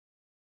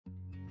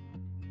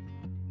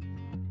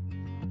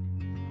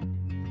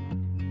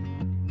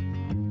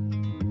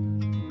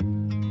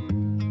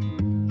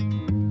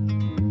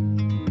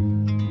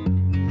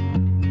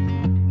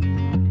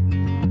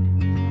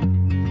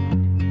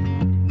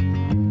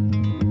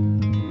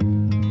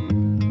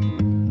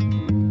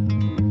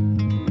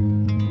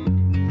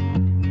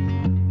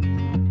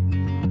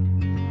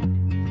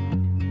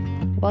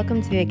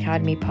Welcome to the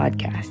Academy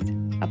Podcast,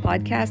 a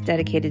podcast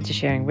dedicated to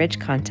sharing rich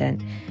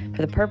content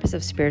for the purpose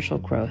of spiritual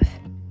growth.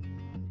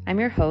 I'm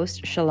your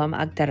host, Shalom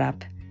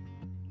Agdarab.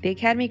 The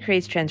Academy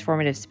creates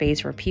transformative space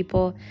for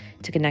people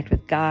to connect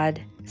with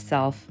God,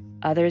 self,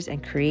 others,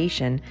 and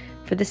creation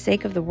for the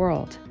sake of the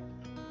world.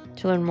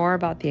 To learn more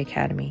about the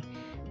Academy,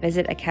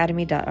 visit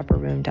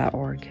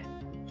academy.upperroom.org.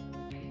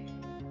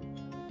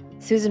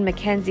 Susan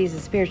McKenzie is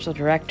a spiritual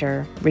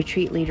director,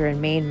 retreat leader,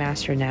 and Maine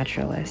master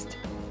naturalist.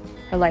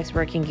 Her life's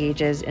work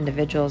engages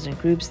individuals and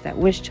groups that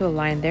wish to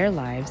align their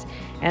lives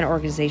and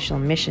organizational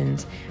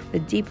missions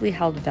with deeply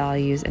held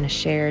values and a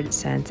shared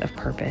sense of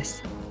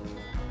purpose.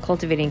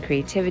 Cultivating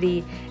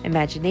creativity,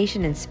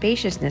 imagination, and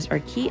spaciousness are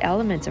key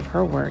elements of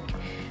her work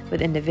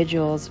with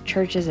individuals,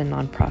 churches, and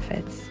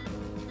nonprofits.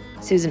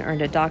 Susan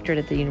earned a doctorate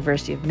at the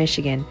University of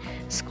Michigan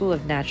School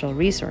of Natural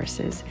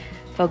Resources,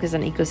 focused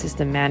on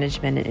ecosystem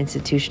management and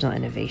institutional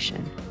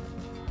innovation.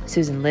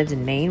 Susan lives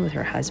in Maine with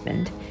her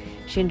husband.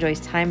 She enjoys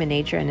time in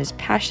nature and is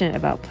passionate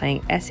about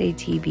playing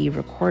SATB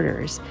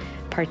recorders,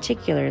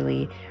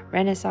 particularly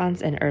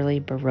Renaissance and early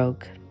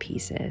Baroque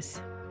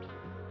pieces.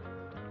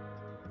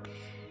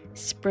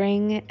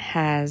 Spring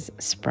has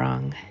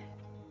sprung.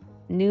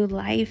 New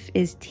life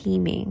is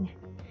teeming.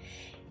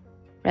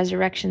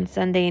 Resurrection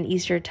Sunday and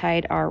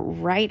Eastertide are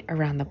right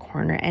around the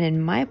corner, and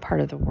in my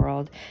part of the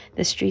world,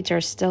 the streets are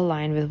still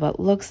lined with what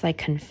looks like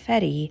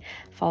confetti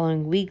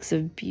following weeks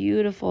of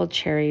beautiful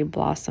cherry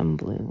blossom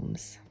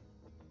blooms.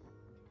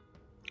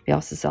 We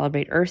also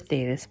celebrate Earth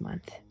Day this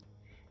month.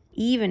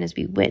 Even as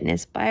we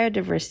witness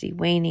biodiversity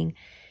waning,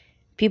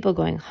 people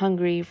going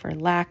hungry for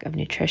lack of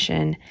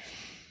nutrition,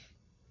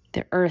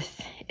 the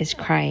earth is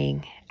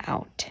crying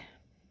out.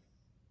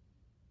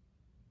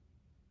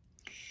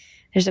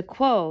 There's a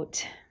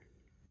quote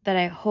that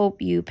I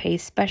hope you pay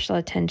special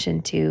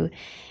attention to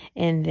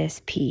in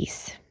this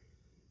piece.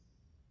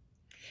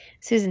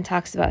 Susan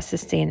talks about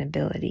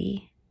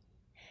sustainability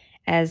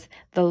as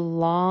the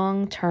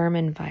long-term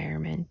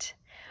environment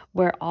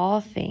where all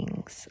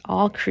things,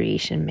 all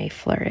creation may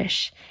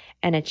flourish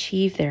and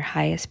achieve their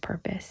highest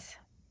purpose.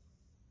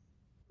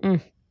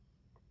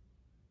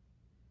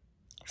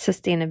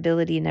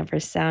 Sustainability never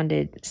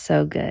sounded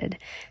so good.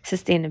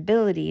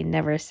 Sustainability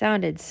never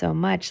sounded so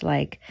much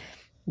like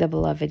the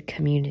beloved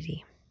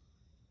community.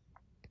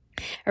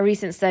 A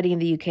recent study in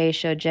the UK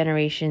showed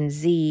Generation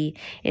Z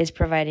is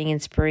providing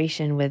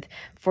inspiration, with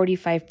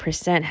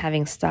 45%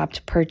 having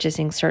stopped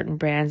purchasing certain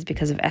brands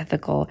because of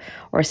ethical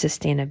or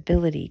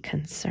sustainability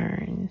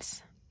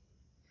concerns.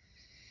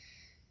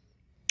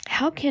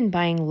 How can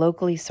buying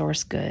locally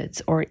sourced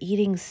goods or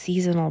eating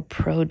seasonal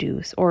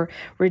produce or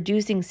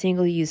reducing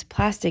single-use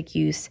plastic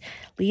use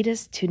lead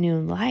us to new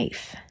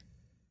life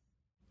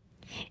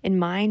in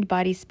mind,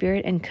 body,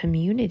 spirit, and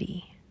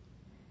community?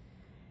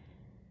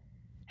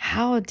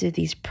 How do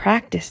these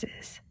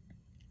practices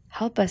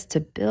help us to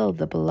build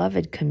the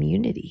beloved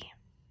community?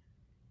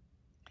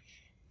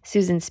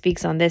 Susan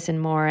speaks on this and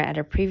more at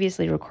a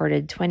previously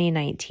recorded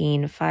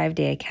 2019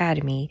 5-day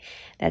academy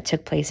that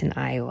took place in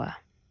Iowa.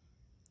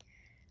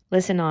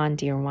 Listen on,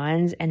 dear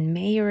ones, and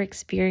may your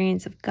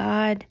experience of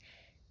God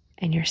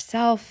and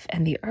yourself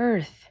and the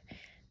earth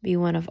be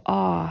one of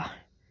awe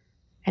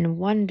and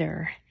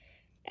wonder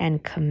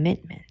and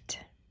commitment.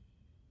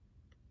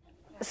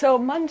 So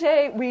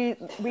Monday,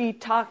 we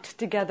talked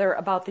together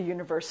about the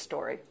universe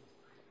story.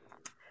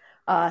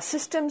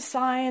 Systems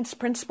science,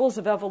 principles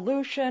of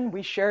evolution.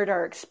 We shared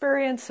our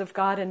experience of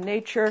God and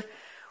nature.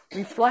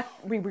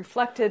 We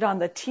reflected on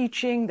the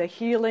teaching, the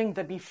healing,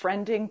 the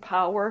befriending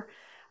power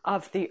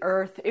of the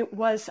earth. It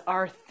was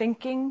our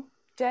thinking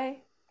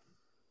day.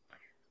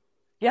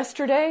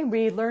 Yesterday,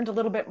 we learned a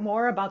little bit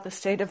more about the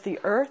state of the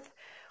earth.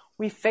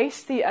 We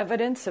faced the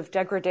evidence of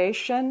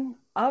degradation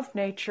of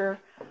nature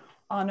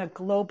on a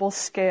global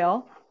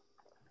scale,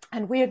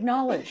 and we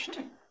acknowledged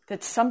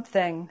that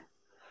something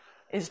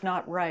is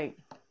not right.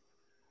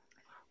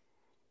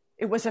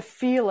 It was a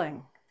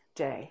feeling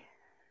day.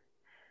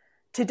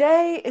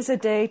 Today is a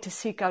day to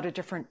seek out a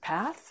different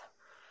path.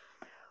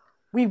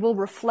 We will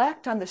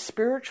reflect on the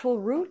spiritual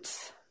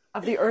roots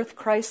of the earth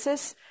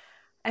crisis,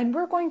 and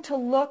we're going to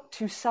look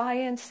to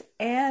science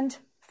and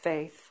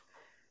faith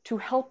to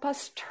help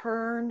us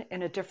turn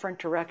in a different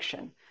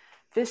direction.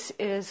 This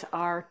is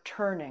our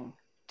turning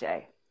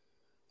day.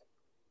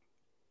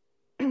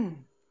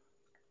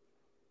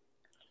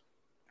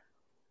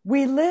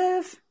 We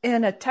live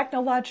in a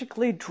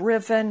technologically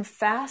driven,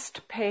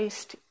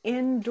 fast-paced,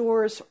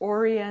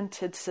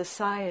 indoors-oriented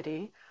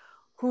society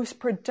whose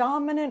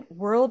predominant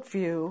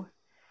worldview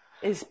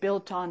is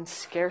built on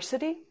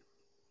scarcity,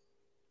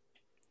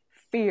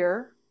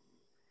 fear,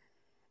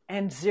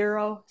 and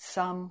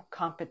zero-sum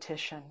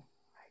competition.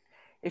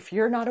 If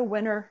you're not a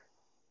winner,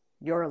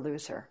 you're a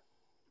loser.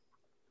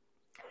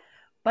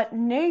 But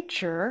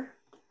nature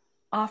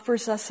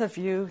offers us a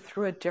view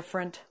through a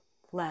different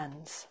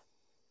lens.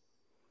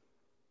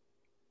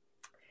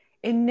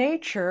 In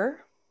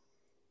nature,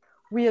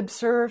 we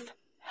observe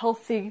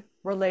healthy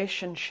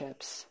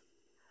relationships.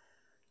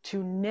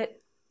 To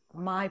knit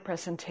my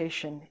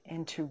presentation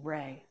into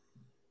Ray.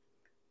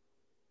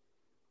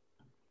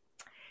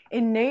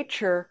 In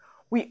nature,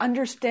 we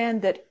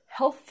understand that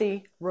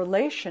healthy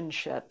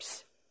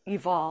relationships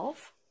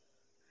evolve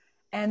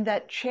and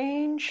that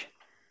change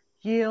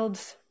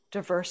yields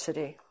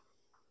diversity.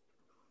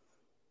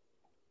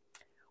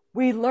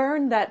 We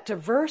learn that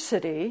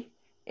diversity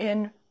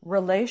in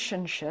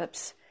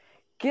relationships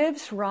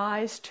gives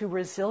rise to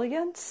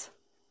resilience,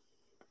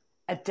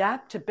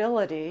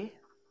 adaptability,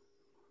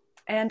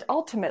 and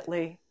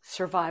ultimately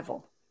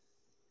survival.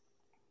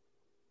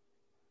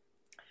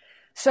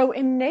 So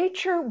in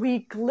nature, we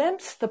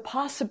glimpse the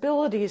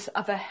possibilities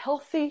of a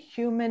healthy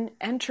human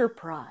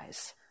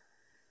enterprise,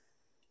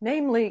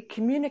 namely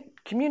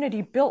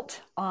community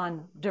built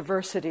on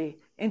diversity,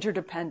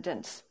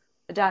 interdependence,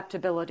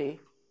 adaptability,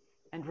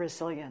 and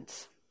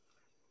resilience.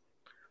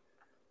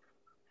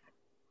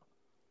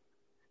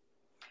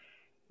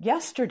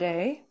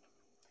 Yesterday,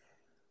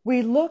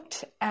 we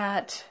looked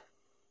at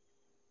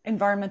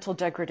environmental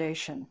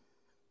degradation.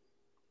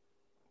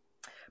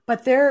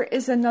 But there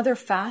is another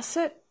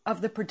facet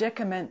of the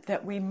predicament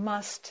that we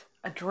must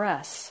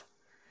address.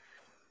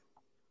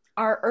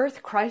 Our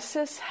Earth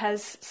crisis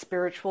has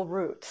spiritual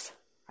roots,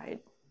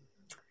 right?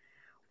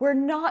 We're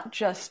not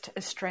just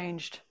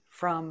estranged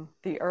from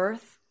the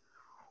Earth.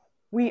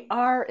 We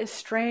are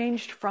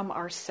estranged from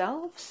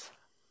ourselves,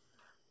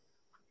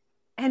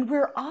 and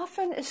we're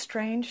often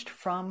estranged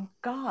from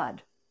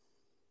God.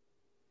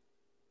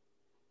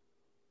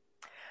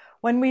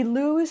 When we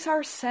lose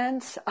our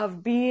sense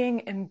of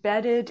being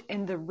embedded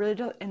in the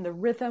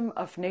rhythm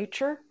of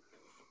nature,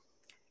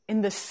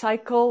 in the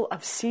cycle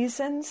of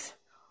seasons,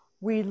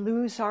 we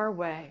lose our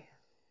way.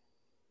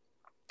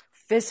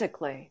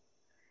 Physically,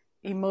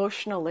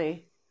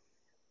 emotionally,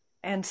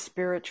 and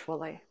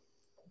spiritually.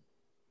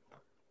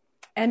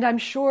 And I'm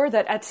sure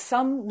that at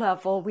some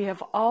level we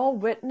have all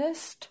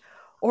witnessed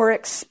or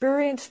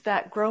experienced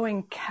that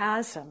growing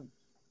chasm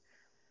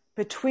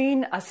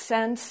between a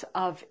sense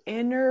of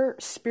inner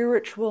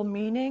spiritual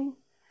meaning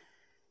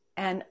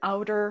and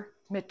outer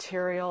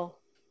material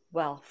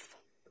wealth.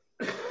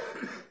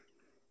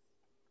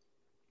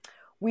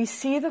 We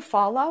see the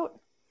fallout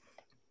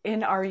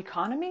in our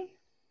economy,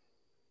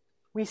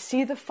 we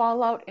see the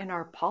fallout in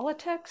our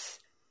politics,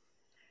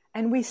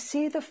 and we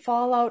see the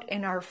fallout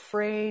in our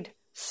frayed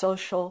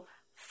social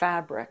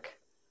fabric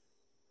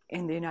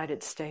in the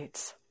United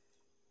States.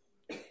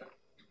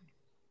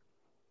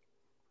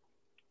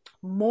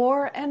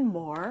 More and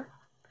more,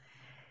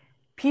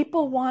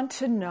 people want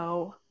to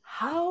know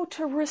how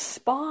to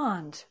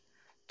respond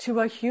to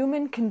a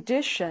human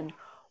condition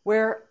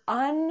where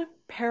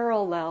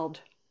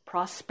unparalleled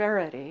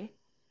prosperity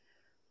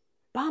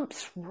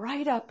bumps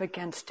right up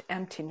against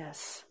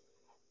emptiness,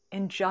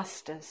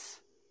 injustice,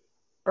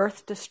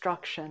 earth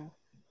destruction,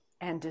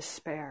 and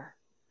despair.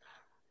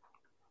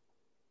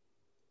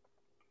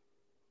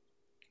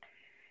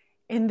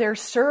 In their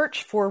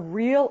search for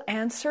real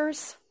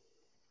answers,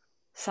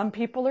 some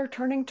people are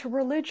turning to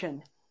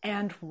religion,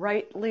 and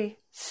rightly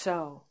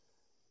so.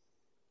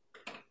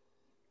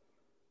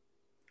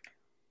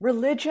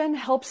 Religion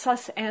helps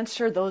us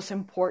answer those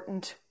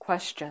important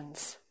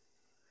questions.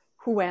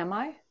 Who am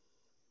I?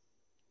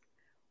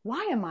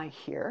 Why am I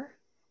here?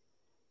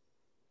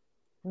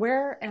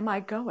 Where am I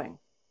going?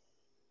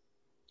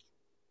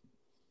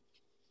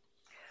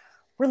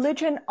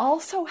 Religion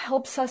also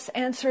helps us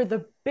answer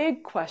the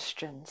big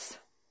questions.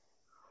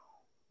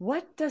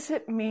 What does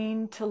it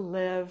mean to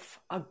live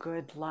a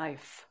good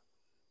life?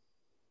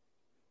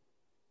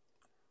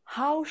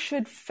 How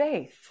should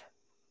faith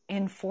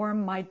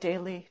inform my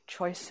daily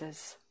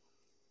choices?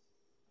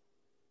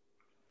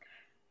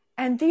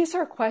 And these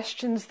are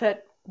questions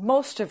that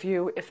most of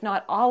you, if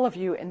not all of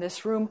you in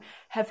this room,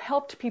 have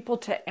helped people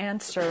to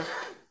answer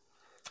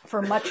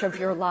for much of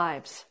your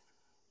lives.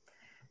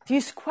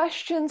 These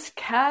questions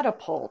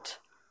catapult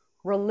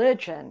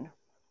religion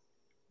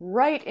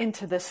right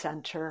into the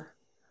center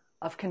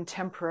of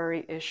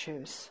contemporary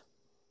issues.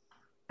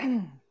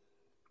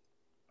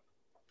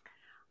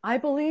 I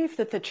believe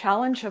that the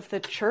challenge of the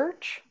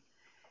church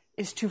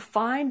is to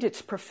find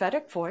its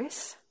prophetic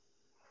voice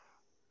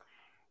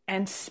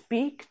and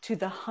speak to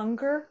the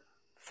hunger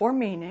for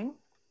meaning,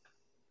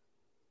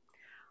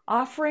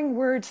 offering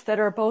words that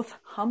are both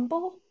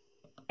humble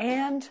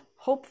and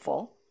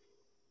hopeful,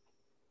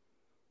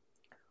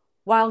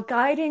 while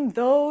guiding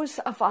those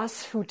of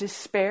us who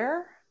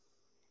despair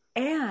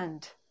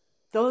and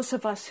those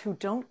of us who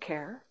don't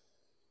care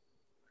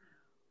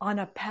on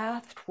a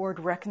path toward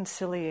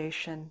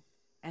reconciliation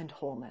and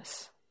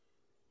wholeness.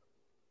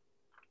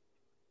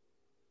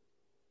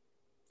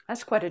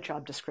 That's quite a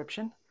job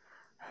description.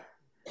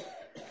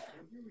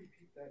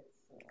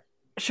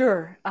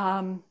 Sure.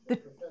 The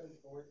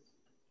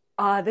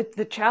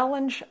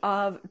challenge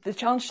to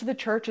the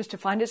church is to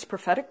find its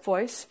prophetic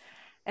voice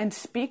and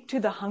speak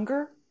to the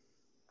hunger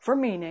for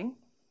meaning,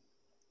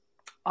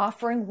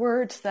 offering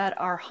words that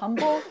are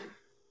humble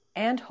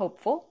and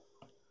hopeful,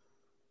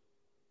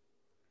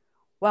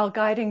 while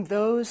guiding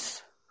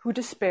those who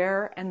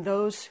despair and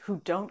those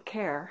who don't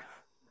care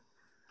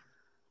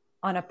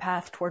on a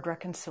path toward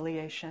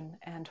reconciliation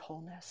and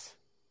wholeness.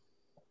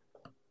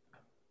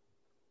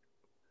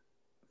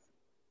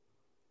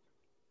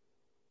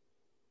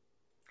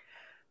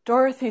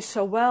 Dorothy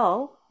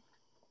Sowell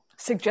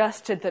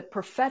suggested that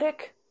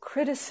prophetic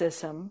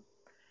criticism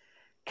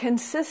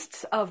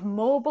consists of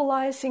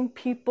mobilizing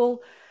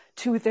people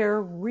to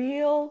their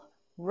real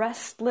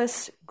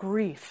restless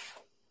grief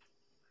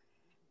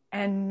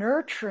and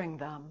nurturing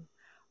them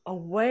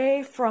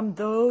away from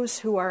those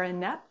who are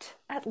inept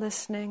at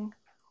listening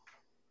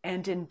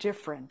and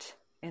indifferent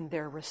in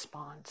their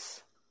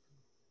response.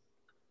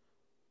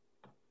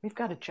 We've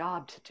got a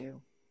job to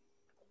do.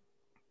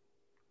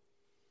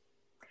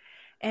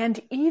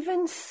 And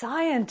even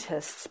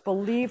scientists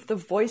believe the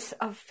voice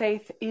of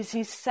faith is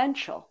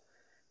essential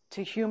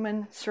to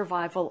human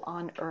survival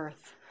on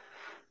Earth.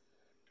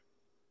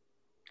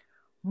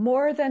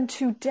 More than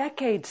 2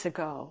 decades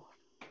ago,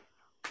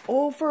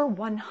 over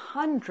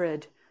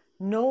 100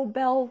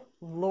 Nobel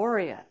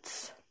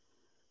laureates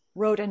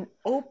wrote an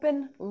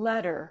open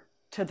letter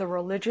to the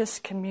religious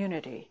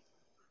community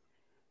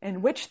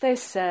in which they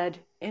said,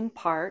 in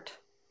part,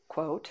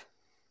 quote,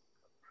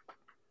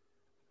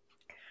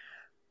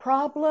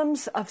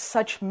 "Problems of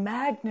such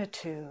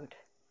magnitude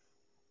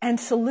and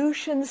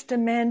solutions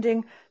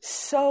demanding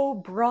so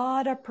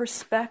broad a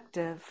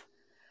perspective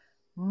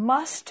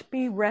must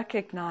be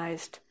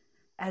recognized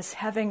as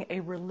having a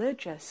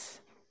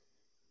religious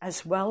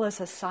as well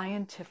as a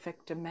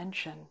scientific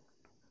dimension.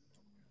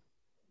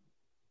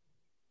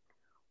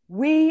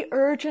 We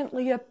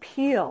urgently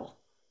appeal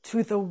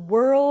to the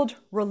world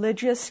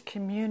religious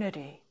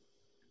community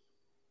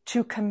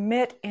to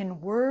commit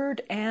in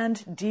word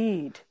and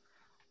deed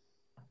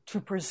to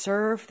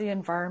preserve the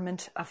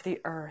environment of the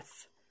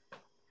earth.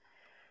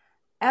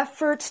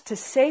 Efforts to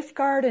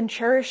safeguard and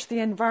cherish the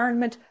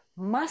environment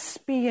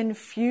must be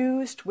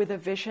infused with a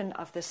vision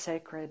of the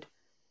sacred."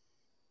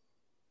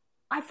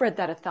 I've read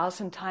that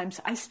 1,000 times.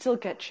 I still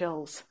get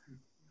chills.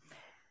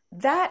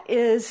 That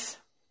is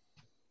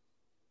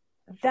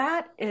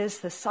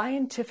the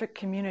scientific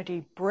community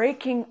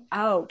breaking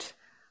out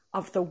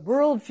of the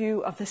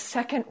worldview of the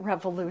second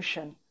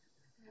revolution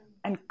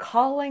and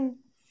calling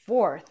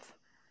forth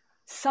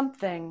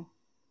something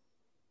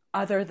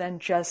other than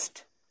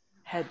just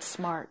head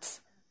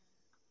smarts.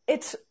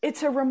 It's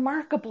a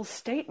remarkable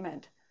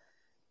statement.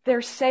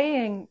 They're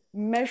saying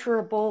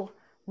measurable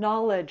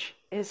knowledge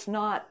is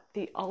not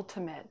the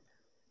ultimate.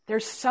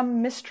 There's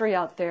some mystery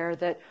out there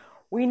that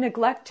we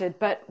neglected,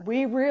 but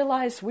we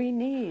realize we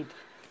need.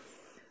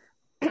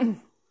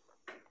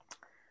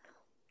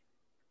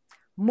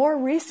 More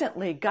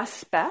recently,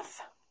 Gus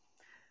Speth,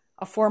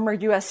 a former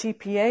US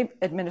EPA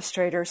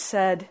administrator,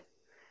 said,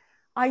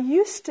 "I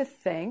used to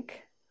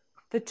think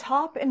the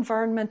top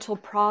environmental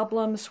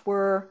problems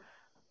were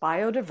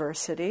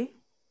biodiversity,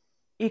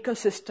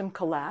 ecosystem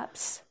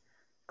collapse,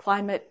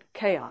 climate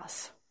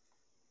chaos.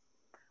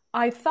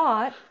 I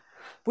thought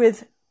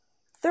with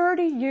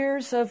 30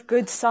 years of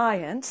good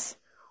science,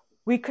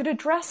 we could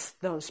address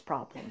those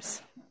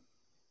problems.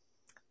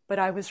 But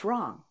I was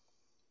wrong.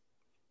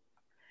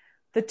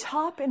 The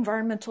top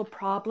environmental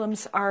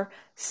problems are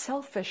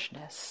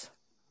selfishness,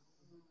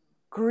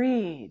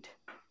 greed,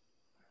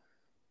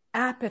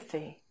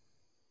 apathy.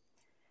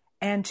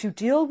 And to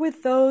deal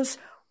with those,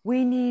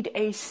 we need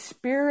a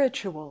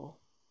spiritual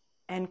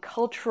and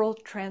cultural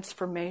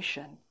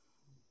transformation.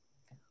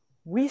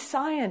 We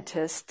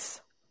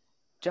scientists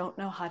don't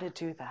know how to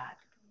do that."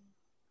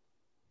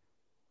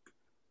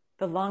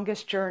 The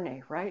longest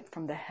journey, right,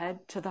 from the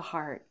head to the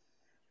heart.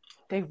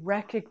 They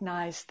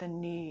recognize the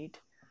need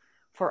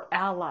for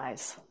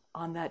allies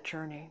on that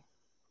journey.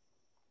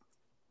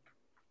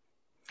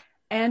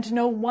 And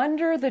no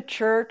wonder the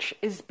church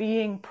is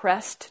being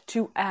pressed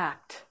to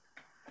act.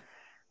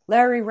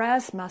 Larry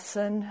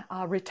Rasmussen,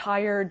 a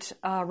retired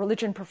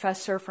religion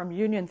professor from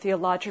Union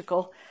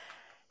Theological,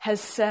 has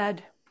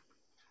said,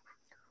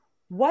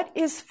 "What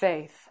is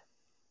faith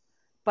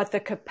but the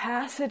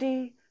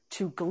capacity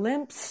to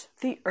glimpse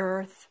the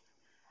earth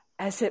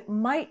as it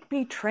might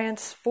be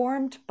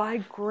transformed by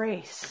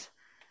grace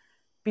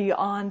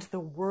beyond the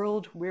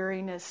world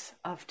weariness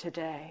of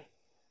today?"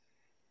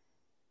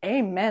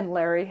 Amen,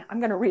 Larry. I'm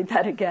going to read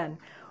that again.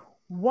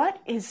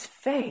 What is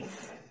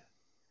faith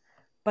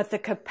but the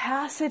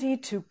capacity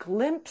to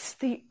glimpse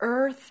the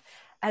earth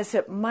as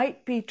it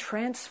might be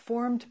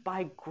transformed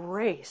by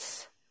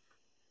grace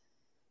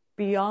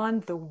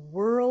beyond the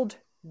world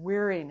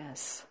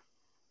weariness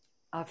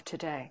of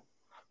today?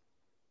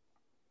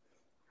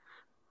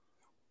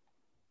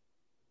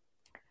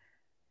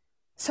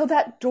 So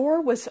that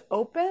door was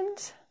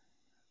opened,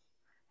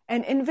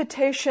 an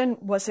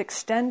invitation was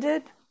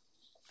extended,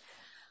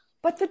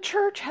 but the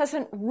church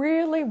hasn't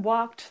really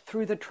walked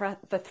through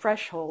the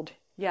threshold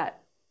yet.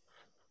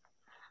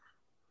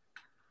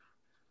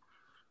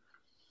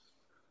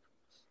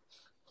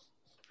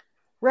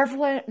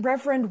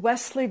 Reverend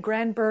Wesley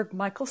Granberg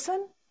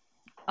Michelson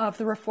of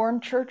the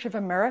Reformed Church of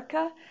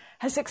America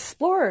has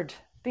explored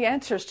the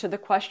answers to the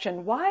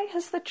question, why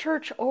has the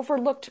church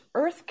overlooked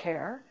earth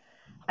care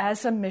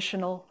as a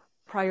missional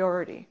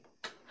priority?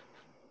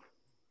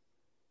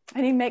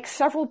 And he makes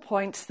several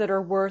points that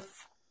are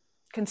worth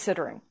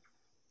considering.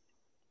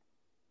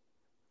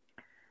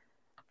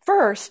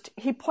 First,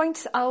 he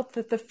points out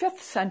that the 5th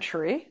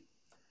century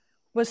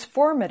was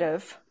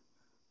formative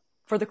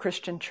for the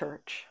Christian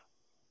church.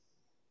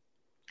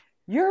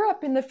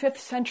 Europe in the 5th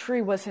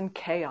century was in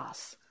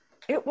chaos.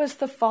 It was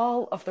the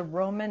fall of the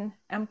Roman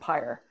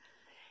Empire.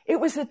 It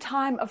was a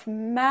time of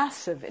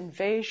massive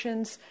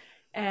invasions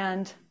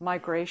and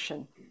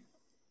migration.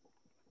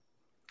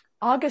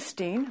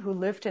 Augustine, who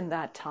lived in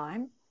that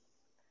time,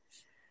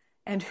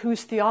 and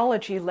whose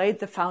theology laid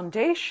the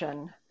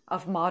foundation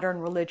of modern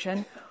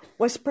religion,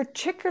 was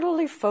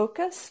particularly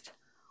focused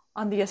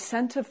on the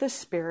ascent of the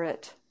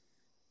spirit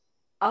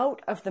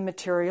out of the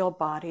material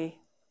body,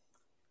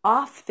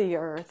 off the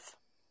earth,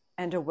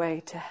 and away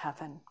to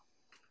heaven.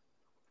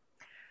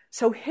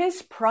 So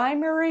his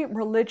primary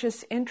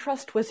religious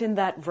interest was in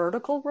that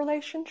vertical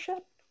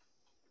relationship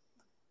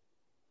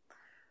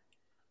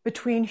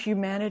between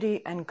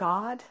humanity and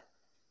God.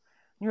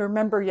 You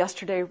remember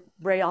yesterday,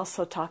 Ray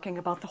also talking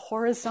about the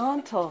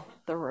horizontal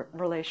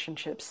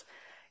relationships,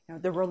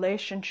 the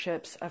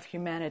relationships of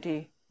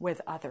humanity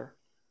with other.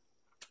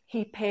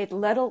 He paid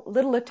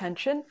little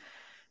attention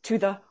to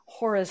the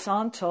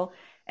horizontal,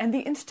 and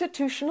the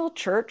institutional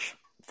church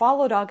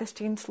followed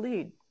Augustine's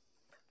lead,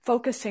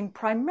 focusing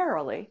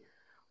primarily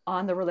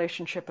on the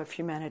relationship of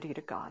humanity to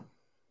God.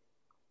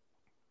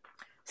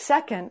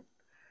 Second,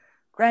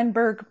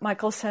 Granberg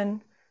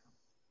Michelson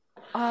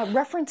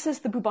references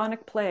the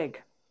bubonic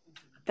plague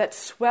that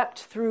swept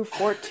through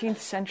 14th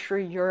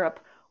century Europe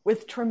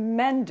with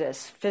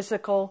tremendous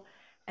physical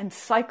and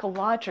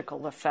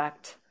psychological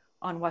effect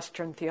on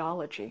Western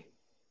theology.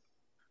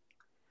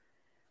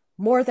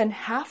 More than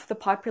half the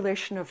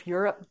population of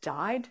Europe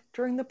died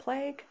during the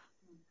plague.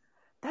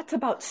 That's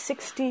about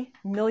 60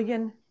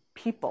 million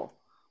people.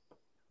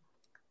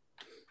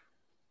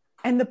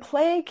 And the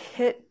plague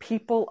hit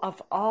people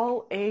of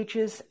all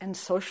ages and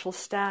social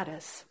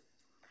status.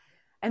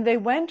 And they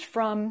went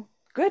from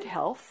good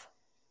health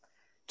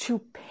to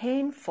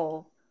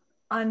painful,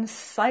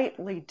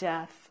 unsightly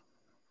death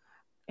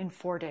in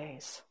 4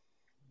 days.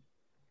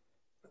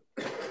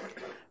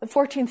 The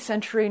 14th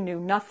century knew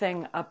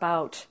nothing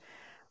about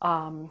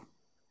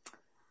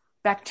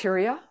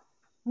bacteria,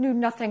 knew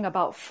nothing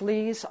about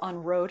fleas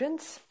on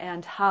rodents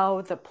and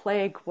how the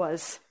plague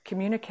was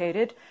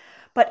communicated,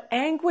 but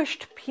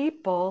anguished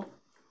people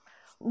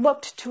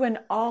looked to an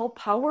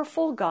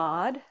all-powerful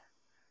God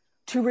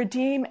to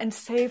redeem and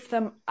save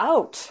them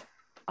out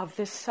of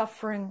this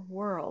suffering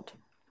world.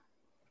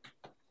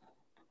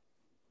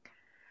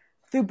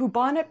 The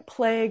bubonic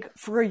plague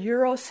for a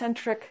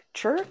Eurocentric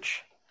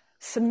church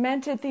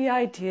cemented the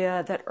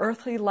idea that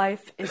earthly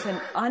life is an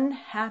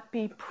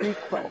unhappy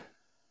prequel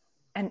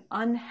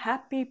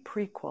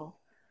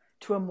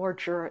to a more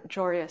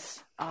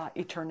joyous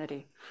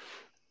eternity.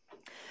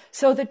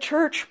 So the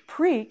church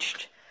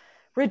preached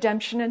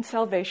redemption and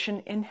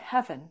salvation in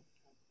heaven,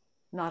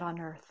 not on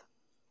earth.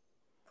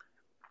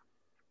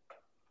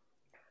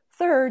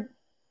 Third,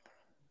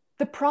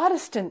 the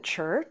Protestant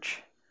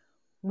church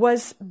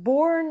was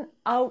born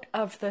out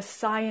of the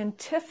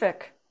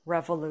scientific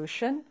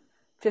revolution,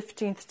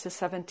 15th to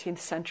 17th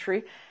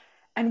century,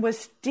 and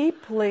was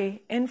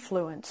deeply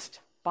influenced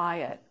by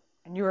it.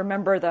 And you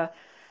remember the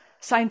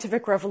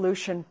scientific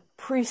revolution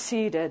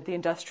preceded the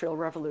Industrial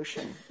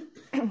Revolution.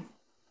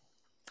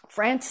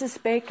 Francis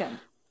Bacon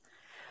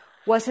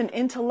was an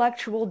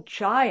intellectual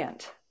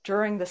giant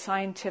during the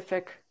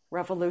scientific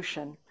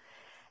revolution,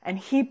 and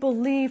he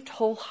believed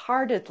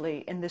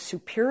wholeheartedly in the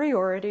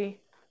superiority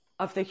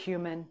of the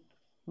human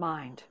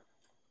mind.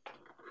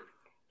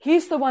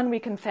 He's the one we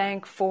can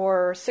thank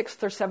for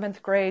 6th or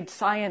 7th grade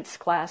science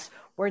class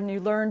when you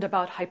learned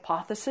about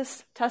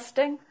hypothesis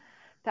testing.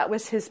 That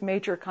was his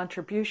major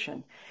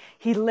contribution.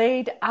 He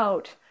laid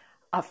out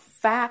a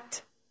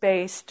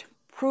fact-based,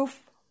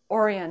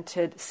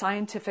 proof-oriented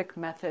scientific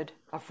method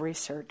of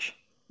research.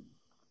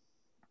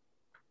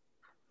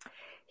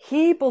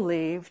 He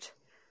believed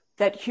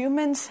that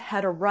humans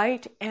had a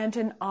right and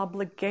an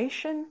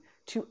obligation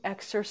to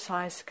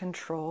exercise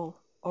control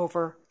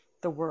over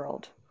the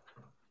world.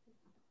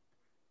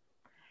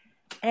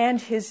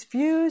 And his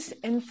views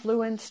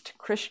influenced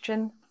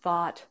Christian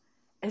thought,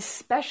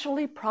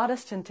 especially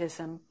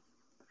Protestantism,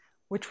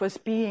 which was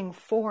being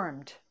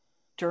formed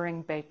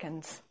during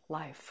Bacon's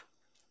life.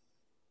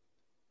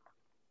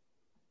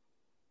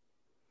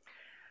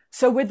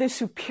 So with the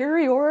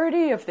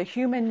superiority of the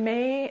human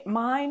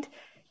mind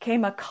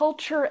came a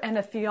culture and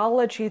a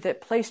theology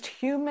that placed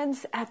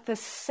humans at the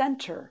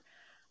center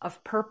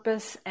of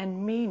purpose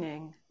and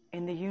meaning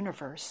in the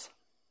universe.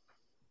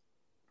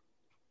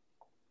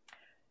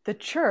 The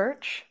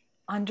church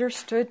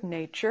understood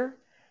nature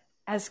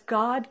as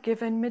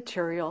God-given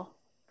material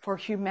for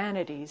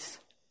humanity's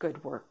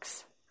good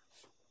works.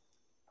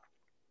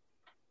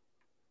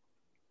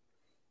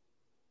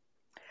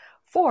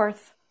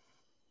 Fourth,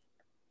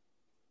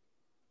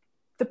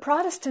 the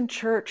Protestant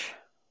church,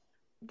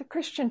 the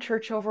Christian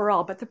church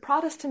overall, but the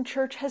Protestant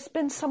church has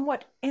been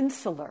somewhat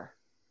insular.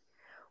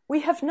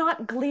 We have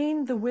not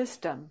gleaned the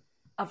wisdom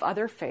of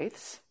other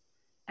faiths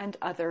and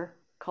other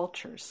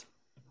cultures.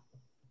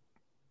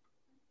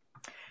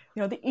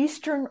 The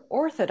Eastern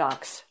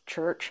Orthodox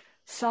Church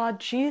saw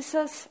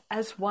Jesus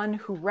as one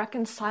who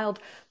reconciled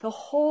the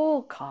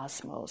whole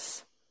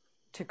cosmos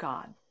to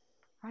God,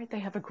 right? They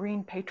have a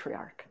green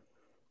patriarch.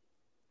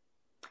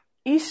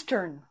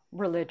 Eastern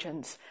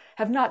religions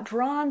have not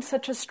drawn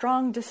such a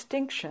strong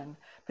distinction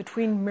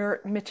between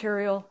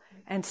material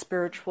and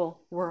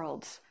spiritual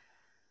worlds.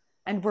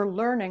 And we're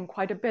learning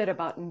quite a bit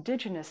about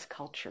indigenous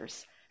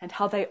cultures and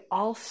how they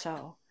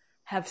also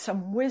have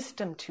some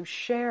wisdom to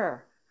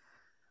share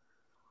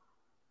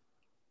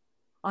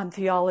on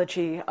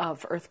theology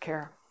of earth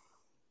care.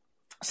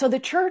 So the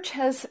church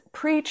has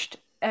preached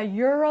a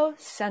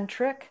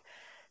Eurocentric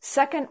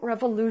Second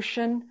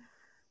Revolution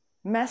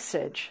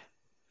message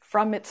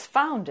from its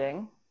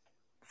founding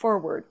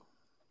forward.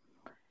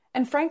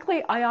 And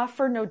frankly, I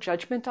offer no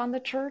judgment on the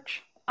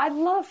church. I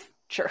love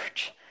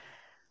church.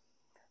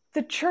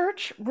 The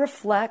church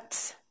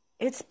reflects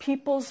its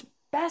people's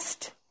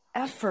best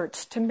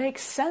efforts to make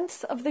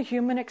sense of the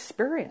human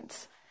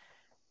experience,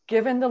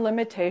 given the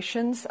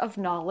limitations of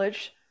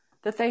knowledge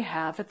that they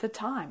have at the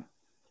time.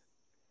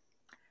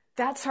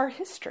 That's our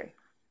history.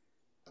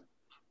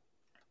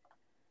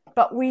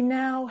 But we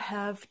now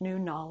have new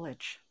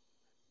knowledge.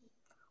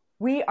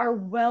 We are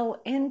well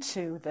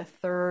into the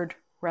third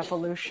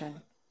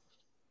revolution.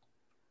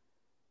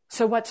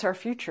 So what's our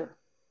future?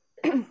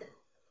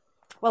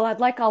 Well,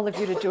 I'd like all of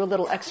you to do a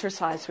little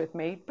exercise with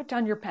me. Put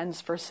down your pens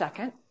for a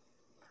second.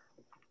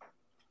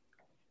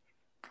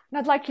 And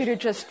I'd like you to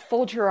just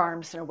fold your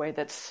arms in a way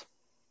that's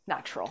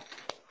natural.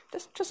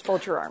 Just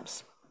fold your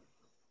arms.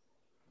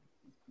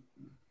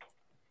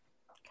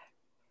 Okay.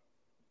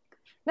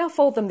 Now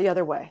fold them the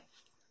other way.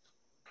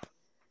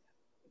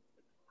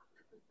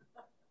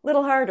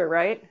 Little harder,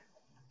 right?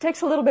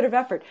 Takes a little bit of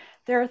effort.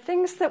 There are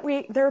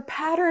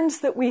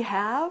patterns that we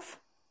have,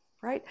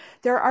 right?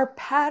 There are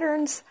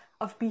patterns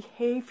of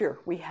behavior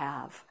we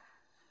have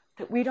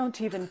that we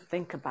don't even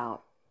think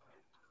about.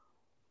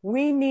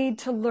 We need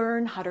to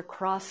learn how to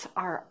cross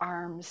our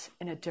arms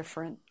in a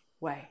different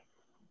way.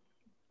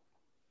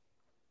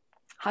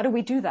 How do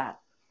we do that?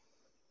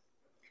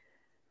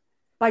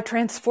 By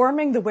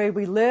transforming the way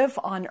we live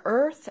on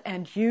earth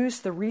and use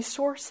the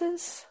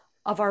resources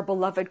of our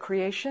beloved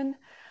creation,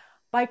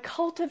 by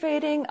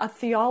cultivating a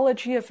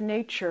theology of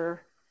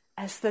nature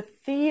as the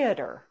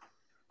theater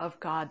of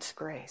God's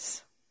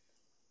grace.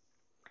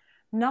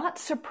 Not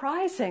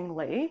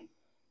surprisingly,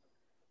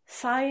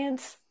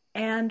 science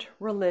and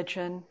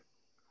religion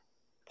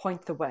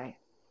point the way.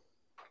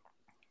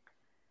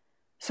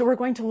 So we're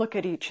going to look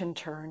at each in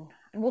turn,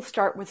 and we'll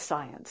start with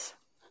science.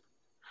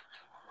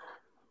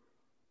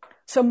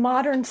 So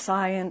modern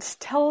science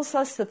tells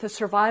us that the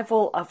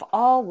survival of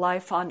all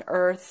life on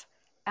Earth,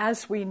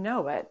 as we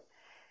know it,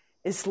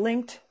 is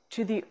linked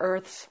to the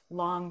Earth's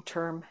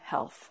long-term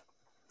health.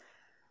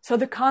 So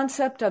the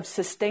concept of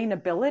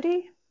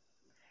sustainability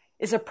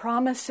is a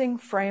promising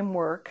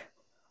framework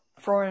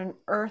for an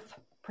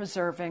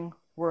Earth-preserving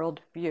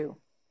worldview.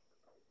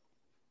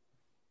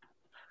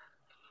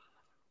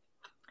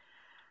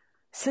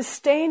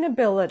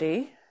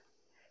 Sustainability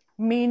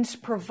means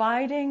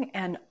providing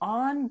an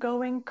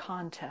ongoing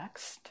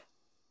context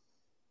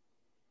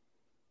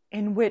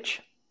in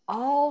which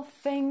all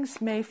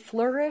things may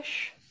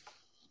flourish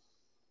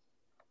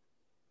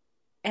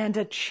and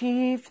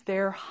achieve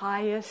their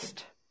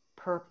highest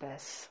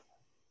purpose.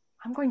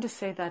 I'm going to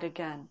say that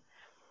again.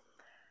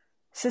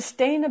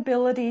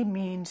 Sustainability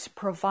means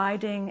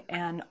providing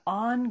an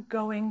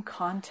ongoing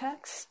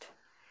context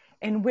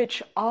in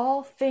which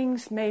all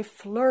things may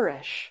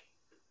flourish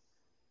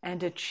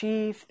and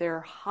achieve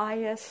their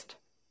highest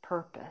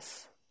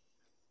purpose.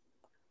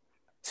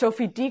 So if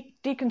we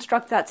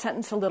deconstruct that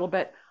sentence a little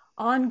bit,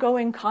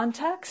 ongoing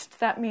context,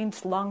 that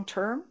means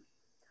long-term.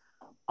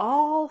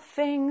 All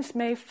things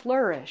may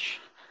flourish,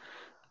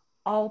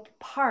 all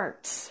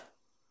parts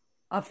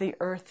of the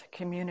earth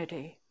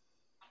community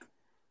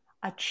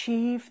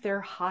achieve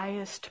their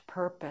highest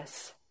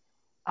purpose,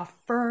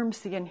 affirms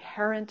the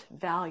inherent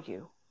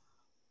value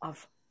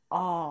of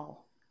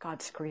all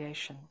God's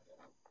creation.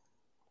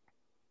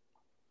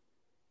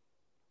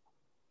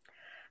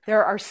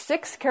 There are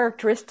 6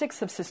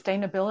 characteristics of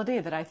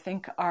sustainability that I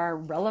think are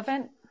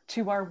relevant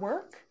to our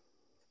work.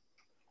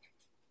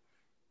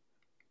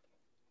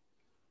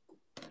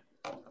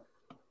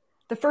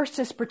 The first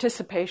is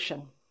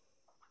participation.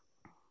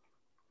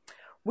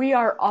 We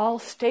are all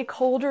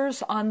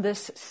stakeholders on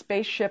this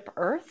spaceship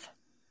Earth,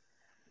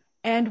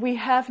 and we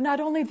have not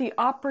only the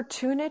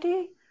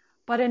opportunity,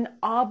 but an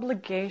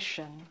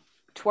obligation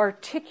to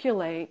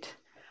articulate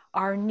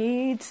our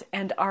needs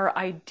and our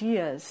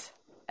ideas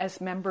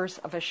as members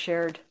of a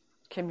shared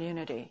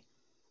community.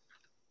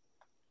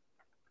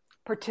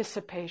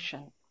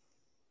 Participation.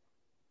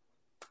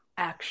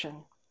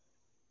 Action.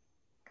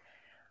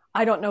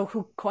 I don't know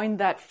who coined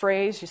that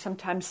phrase. You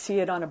sometimes see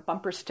it on a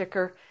bumper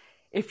sticker.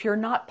 If you're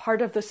not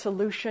part of the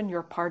solution,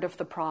 you're part of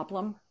the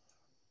problem.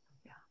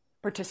 Yeah.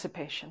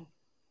 Participation.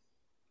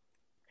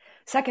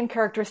 Second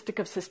characteristic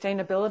of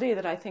sustainability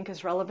that I think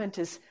is relevant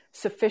is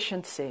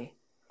sufficiency.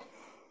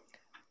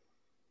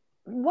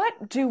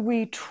 what do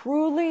we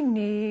truly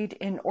need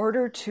in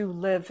order to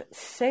live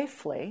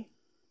safely,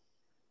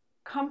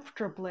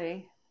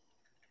 comfortably,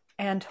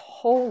 and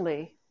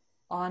wholly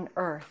on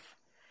earth?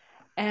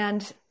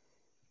 And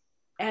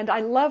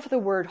I love the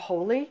word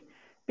holy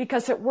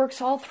because it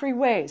works all three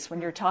ways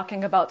when you're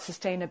talking about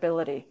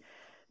sustainability.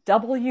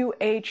 WHOLELY,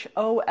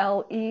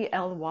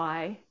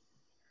 WHOLLY,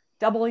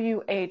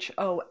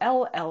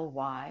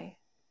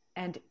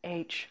 and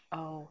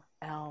HOLY,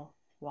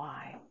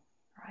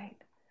 right?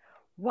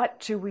 What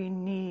do we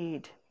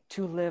need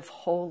to live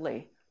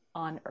wholly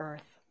on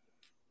earth?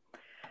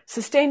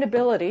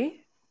 Sustainability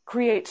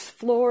creates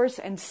floors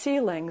and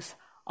ceilings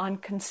on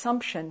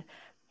consumption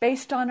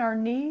based on our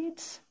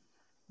needs,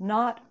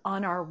 not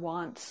on our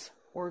wants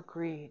or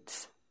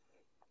greeds.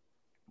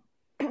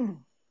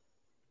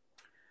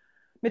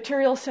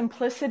 Material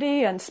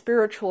simplicity and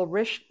spiritual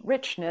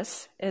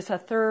richness is a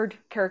third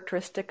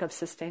characteristic of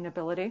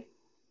sustainability.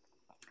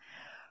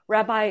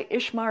 Rabbi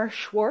Ishmar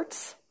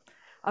Schwartz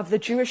of the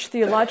Jewish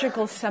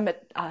Theological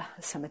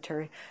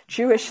Seminary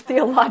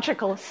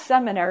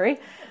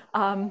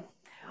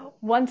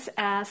once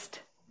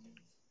asked,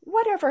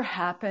 "Whatever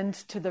happened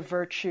to the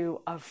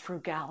virtue of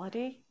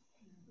frugality?"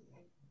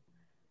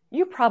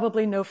 You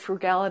probably know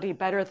frugality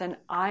better than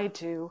I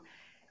do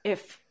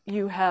if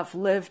you have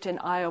lived in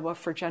Iowa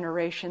for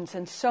generations,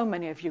 and so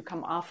many of you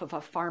come off of a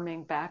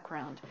farming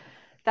background.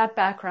 That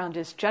background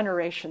is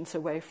generations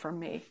away from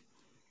me.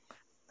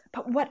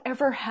 But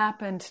whatever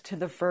happened to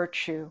the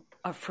virtue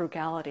of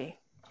frugality?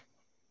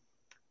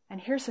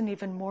 And here's an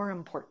even more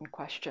important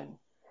question.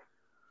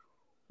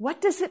 What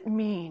does it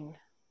mean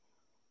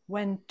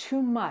when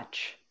too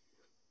much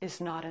is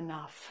not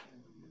enough?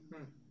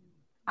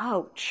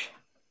 Ouch.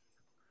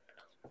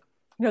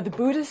 You know, the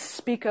Buddhists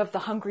speak of the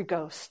hungry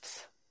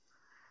ghosts.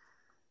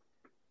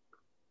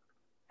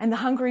 And the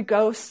hungry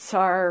ghosts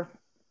are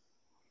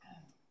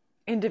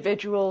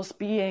individuals,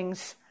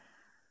 beings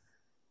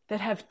that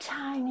have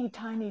tiny,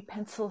 tiny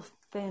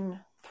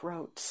pencil-thin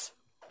throats.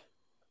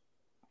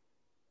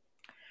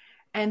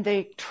 And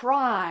they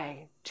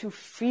try to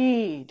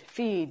feed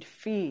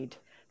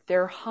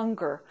their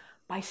hunger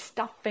by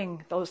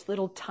stuffing those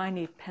little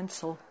tiny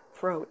pencil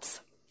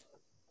throats.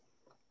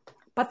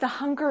 But the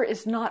hunger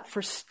is not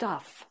for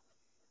stuff.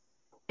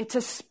 It's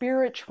a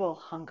spiritual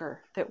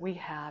hunger that we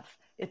have.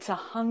 It's a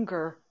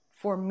hunger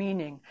for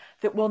meaning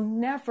that will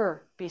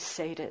never be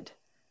sated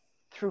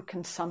through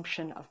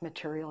consumption of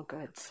material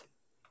goods.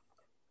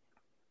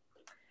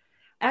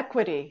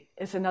 Equity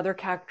is another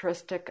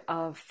characteristic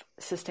of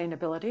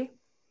sustainability.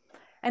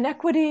 And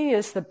equity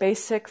is the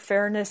basic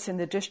fairness in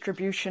the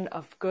distribution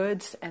of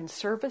goods and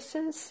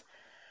services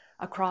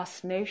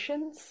across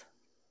nations,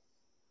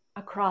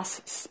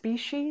 across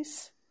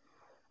species,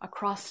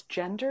 across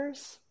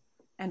genders,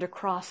 and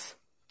across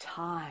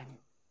time.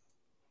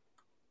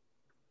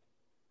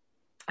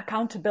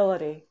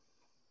 Accountability.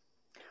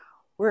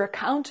 We're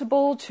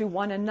accountable to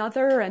one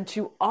another and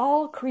to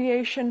all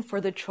creation for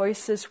the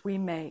choices we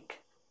make.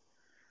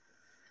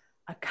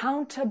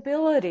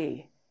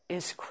 Accountability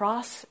is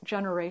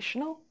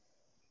cross-generational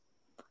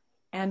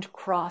and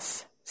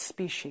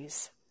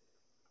cross-species.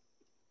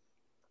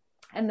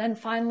 And then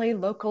finally,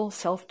 local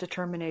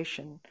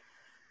self-determination.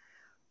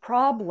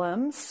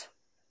 Problems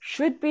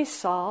should be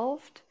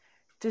solved,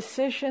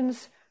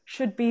 decisions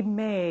should be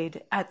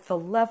made at the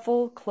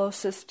level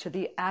closest to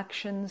the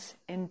action's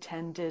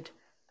intended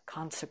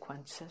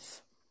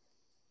consequences.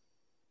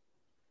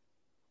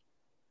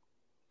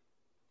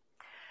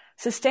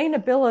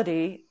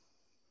 Sustainability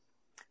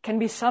can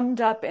be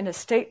summed up in a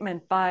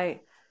statement by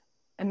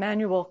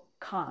Immanuel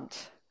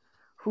Kant,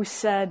 who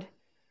said,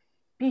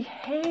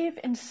 "Behave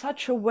in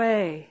such a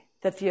way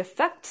that the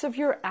effects of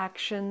your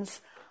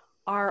actions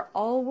are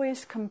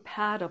always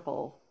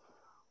compatible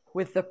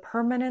with the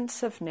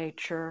permanence of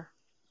nature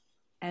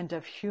and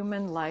of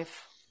human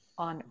life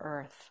on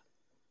earth."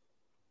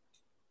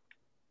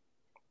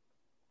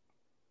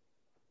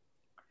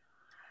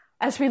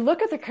 As we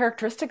look at the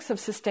characteristics of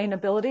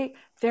sustainability,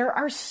 there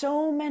are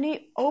so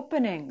many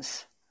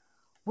openings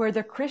where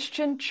the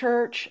Christian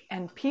church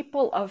and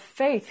people of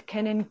faith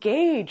can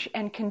engage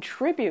and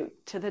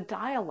contribute to the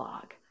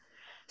dialogue.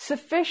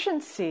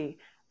 Sufficiency,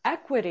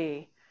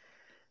 equity,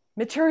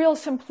 material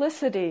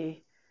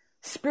simplicity,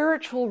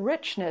 spiritual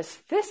richness,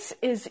 this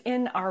is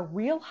in our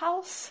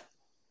wheelhouse.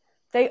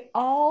 They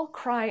all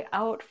cry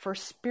out for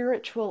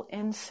spiritual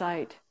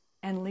insight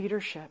and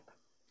leadership.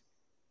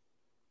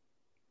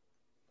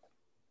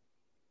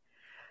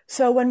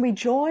 So when we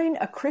join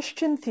a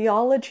Christian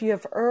theology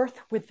of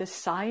earth with the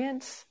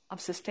science of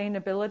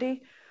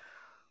sustainability,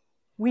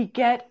 we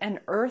get an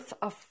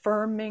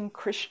earth-affirming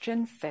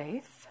Christian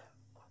faith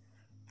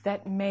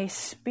that may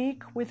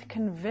speak with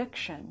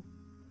conviction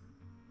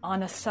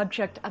on a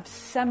subject of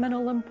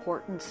seminal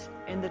importance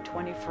in the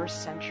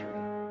 21st century.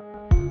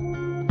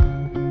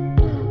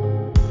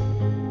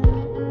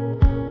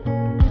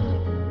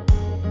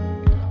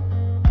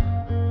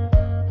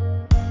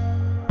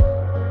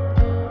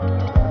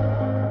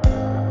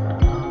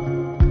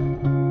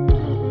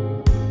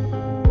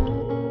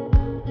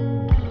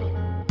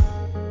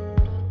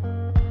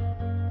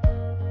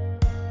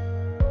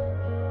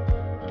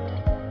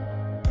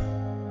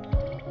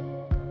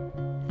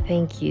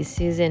 Thank you,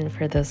 Susan,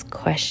 for those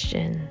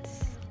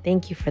questions.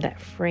 Thank you for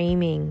that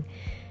framing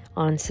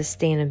on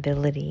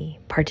sustainability,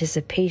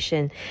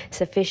 participation,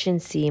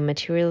 sufficiency,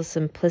 material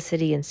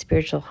simplicity, and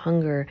spiritual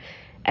hunger,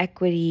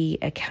 equity,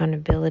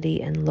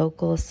 accountability, and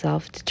local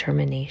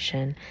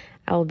self-determination.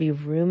 I will be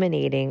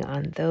ruminating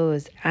on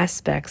those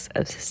aspects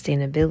of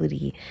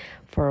sustainability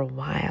for a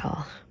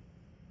while.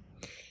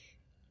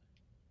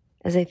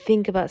 As I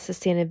think about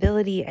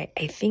sustainability,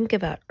 I think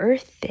about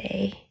Earth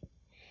Day.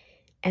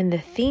 And the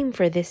theme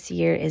for this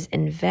year is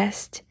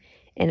invest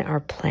in our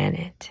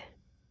planet.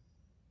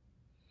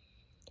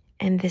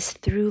 And this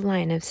through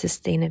line of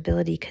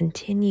sustainability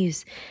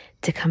continues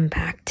to come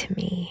back to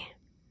me.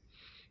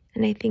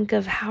 And I think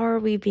of how are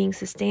we being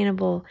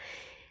sustainable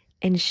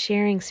in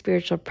sharing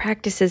spiritual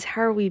practices?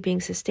 How are we being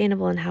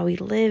sustainable in how we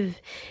live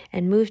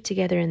and move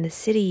together in the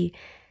city?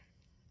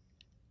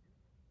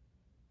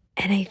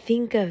 And I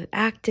think of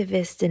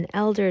activist and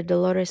elder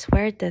Dolores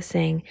Huerta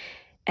saying,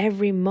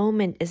 every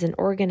moment is an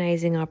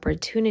organizing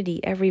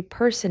opportunity. Every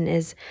person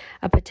is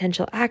a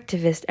potential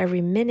activist.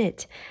 Every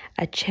minute,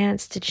 a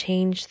chance to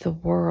change the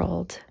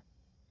world.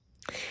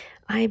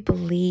 I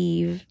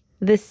believe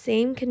the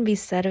same can be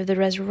said of the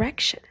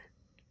resurrection.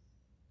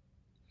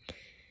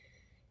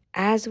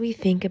 As we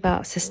think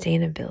about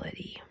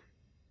sustainability,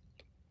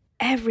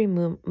 every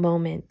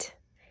moment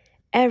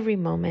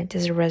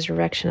is a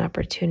resurrection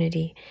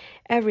opportunity.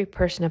 Every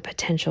person a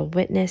potential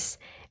witness.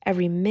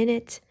 Every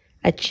minute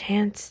a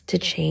chance to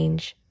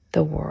change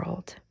the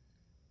world.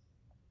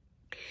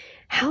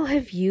 How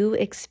have you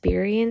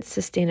experienced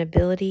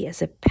sustainability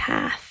as a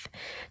path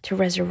to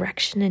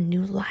resurrection and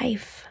new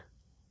life?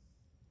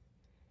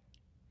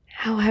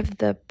 How have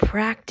the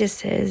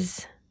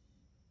practices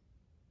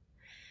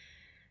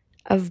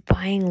of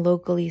buying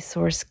locally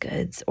sourced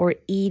goods or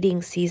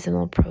eating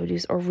seasonal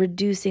produce or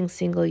reducing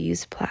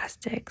single-use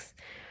plastics,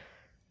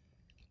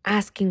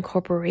 asking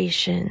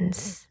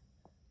corporations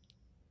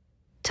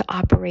to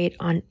operate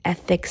on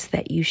ethics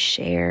that you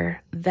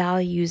share,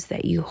 values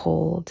that you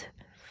hold.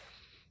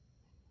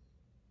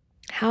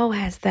 How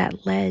has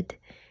that led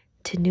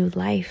to new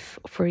life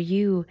for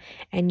you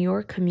and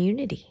your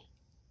community?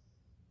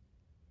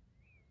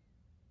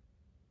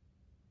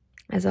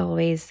 As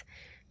always,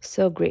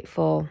 so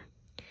grateful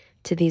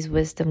to these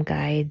wisdom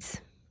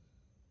guides.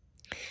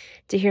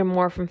 To hear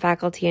more from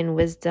faculty and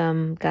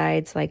wisdom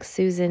guides like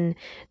Susan,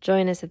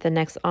 join us at the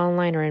next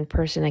online or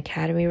in-person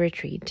Academy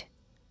retreat.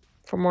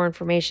 For more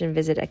information,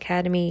 visit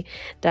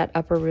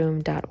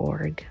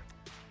academy.upperroom.org.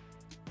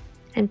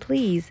 And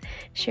please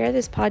share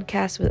this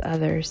podcast with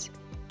others.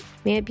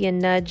 May it be a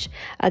nudge,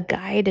 a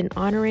guide, an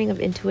honoring of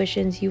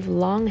intuitions you've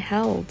long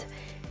held,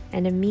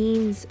 and a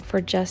means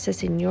for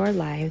justice in your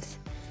lives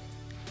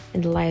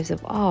and the lives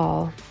of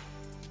all,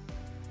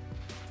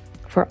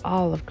 for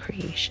all of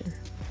creation.